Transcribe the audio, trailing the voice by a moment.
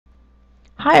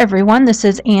Hi everyone, this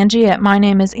is Angie at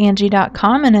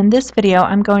mynameIsAngie.com, and in this video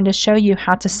I'm going to show you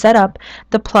how to set up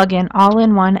the plugin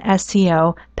All-in-One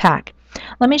SEO Pack.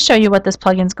 Let me show you what this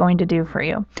plugin is going to do for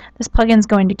you. This plugin is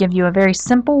going to give you a very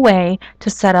simple way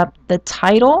to set up the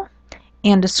title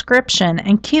and description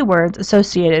and keywords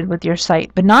associated with your site,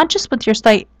 but not just with your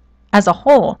site as a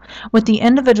whole, with the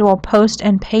individual posts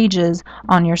and pages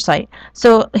on your site.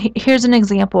 So here's an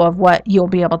example of what you'll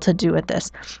be able to do with this.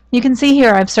 You can see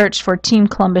here I've searched for Team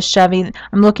Columbus Chevy.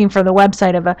 I'm looking for the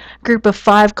website of a group of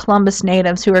 5 Columbus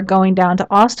natives who are going down to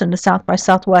Austin to South by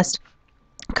Southwest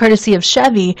courtesy of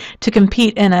Chevy to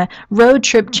compete in a road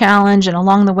trip challenge, and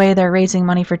along the way they're raising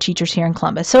money for teachers here in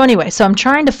Columbus. So anyway, I'm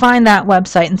trying to find that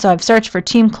website, and so I've searched for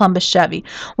Team Columbus Chevy.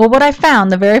 Well, what I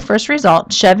found, the very first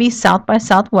result, Chevy South by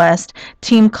Southwest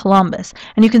Team Columbus,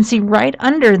 and you can see right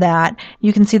under that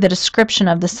you can see the description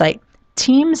of the site.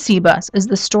 Team C-Bus is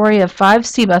the story of 5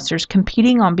 C-Busers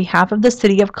competing on behalf of the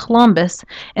city of Columbus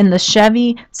in the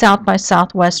Chevy South by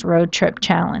Southwest Road Trip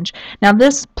Challenge. Now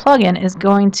this plugin is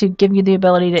going to give you the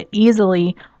ability to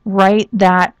easily write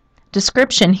that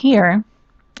description here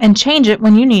and change it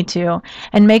when you need to,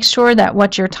 and make sure that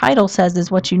what your title says is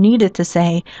what you need it to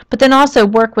say, but then also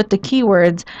work with the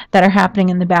keywords that are happening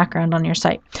in the background on your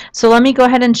site. So let me go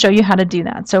ahead and show you how to do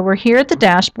that. So we're here at the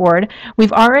dashboard.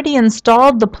 We've already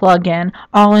installed the plugin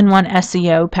All-in-One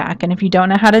SEO Pack, and if you don't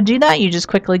know how to do that, you just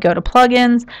quickly go to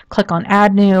Plugins, click on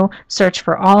Add New, search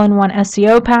for All-in-One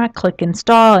SEO Pack, click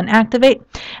Install and Activate,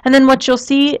 and then what you'll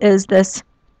see is this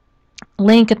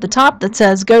link at the top that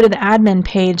says go to the admin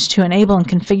page to enable and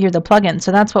configure the plugin.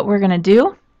 So that's what we're going to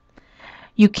do.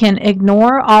 You can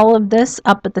ignore all of this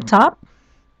up at the top.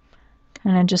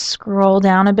 Kind of just scroll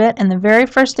down a bit, and the very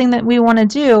first thing that we want to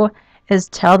do is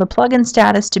tell the plugin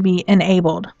status to be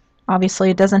enabled.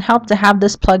 Obviously, it doesn't help to have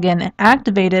this plugin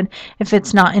activated if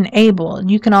it's not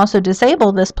enabled. You can also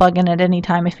disable this plugin at any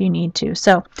time if you need to.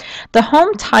 So the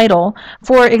home title,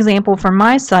 for example, for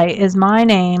my site is My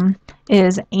Name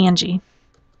is Angie,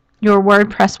 your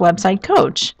WordPress website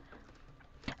coach.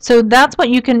 So that's what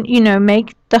you can,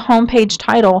 make the homepage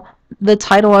title the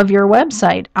title of your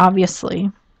website, obviously.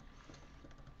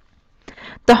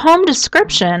 The home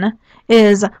description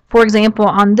is, for example,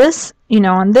 on this,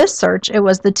 on this search, it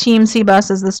was the Team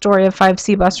C-Bus is the story of 5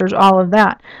 C-Busters, all of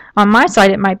that. On my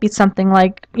site, it might be something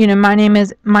like, my name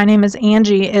is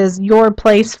Angie is your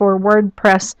place for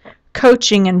WordPress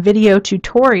coaching and video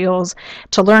tutorials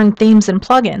to learn themes and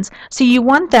plugins. So you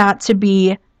want that to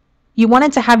be, you want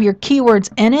it to have your keywords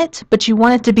in it, but you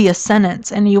want it to be a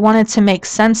sentence, and you want it to make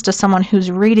sense to someone who's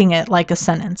reading it like a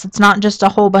sentence. It's not just a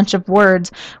whole bunch of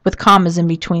words with commas in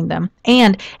between them.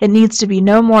 And it needs to be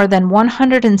no more than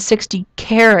 160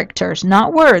 characters,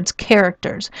 not words,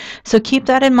 characters. So keep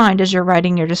that in mind as you're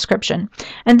writing your description.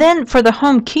 And then for the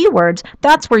home keywords,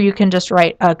 that's where you can just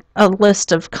write a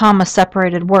list of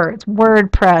comma-separated words.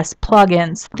 WordPress,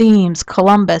 plugins, themes,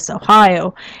 Columbus,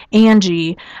 Ohio,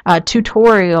 Angie,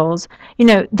 tutorials,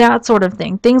 that sort of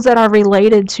thing. Things that are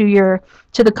related to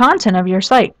the content of your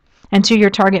site and to your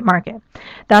target market.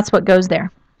 That's what goes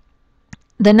there.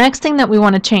 The next thing that we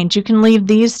want to change, you can leave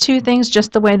these 2 things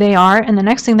just the way they are, and the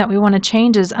next thing that we want to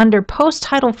change is under post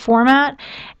title format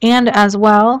and as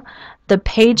well the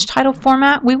page title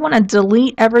format. We want to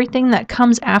delete everything that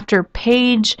comes after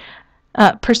page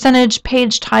percentage,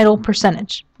 page title,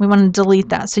 percentage. We want to delete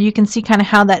that. So you can see kind of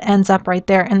how that ends up right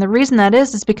there. And the reason that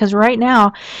is because right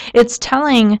now it's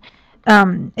telling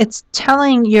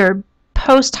your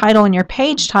post title and your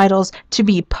page titles to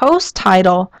be post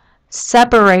title,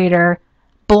 separator,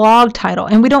 blog title,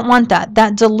 and we don't want that.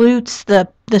 That dilutes the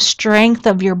strength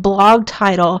of your blog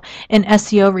title in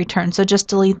SEO return, so just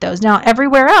delete those. Now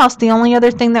everywhere else, the only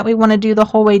other thing that we want to do the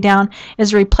whole way down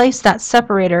is replace that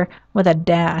separator with a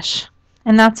dash,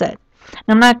 and that's it. And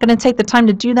I'm not going to take the time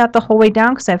to do that the whole way down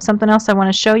because I have something else I want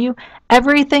to show you.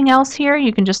 Everything else here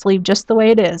you can just leave just the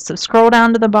way it is. So scroll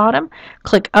down to the bottom,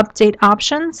 click Update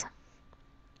Options,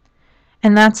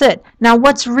 and that's it. Now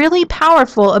what's really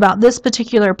powerful about this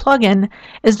particular plugin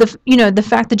is the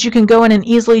fact that you can go in and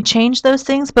easily change those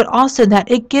things, but also that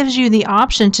it gives you the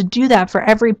option to do that for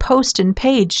every post and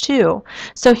page too.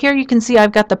 So here you can see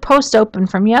I've got the post open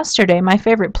from yesterday, my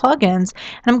favorite plugins,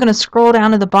 and I'm going to scroll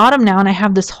down to the bottom now, and I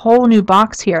have this whole new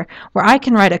box here where I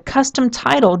can write a custom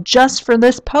title just for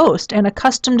this post and a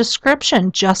custom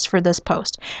description just for this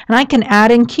post, and I can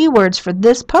add in keywords for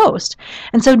this post.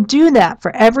 And so do that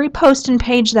for every post and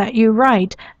page that you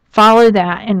write. Follow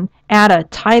that and add a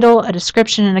title, a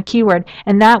description, and a keyword,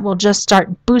 and that will just start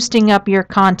boosting up your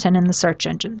content in the search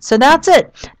engine. So that's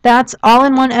it. That's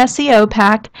All-in-One SEO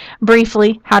Pack,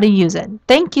 briefly how to use it.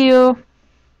 Thank you.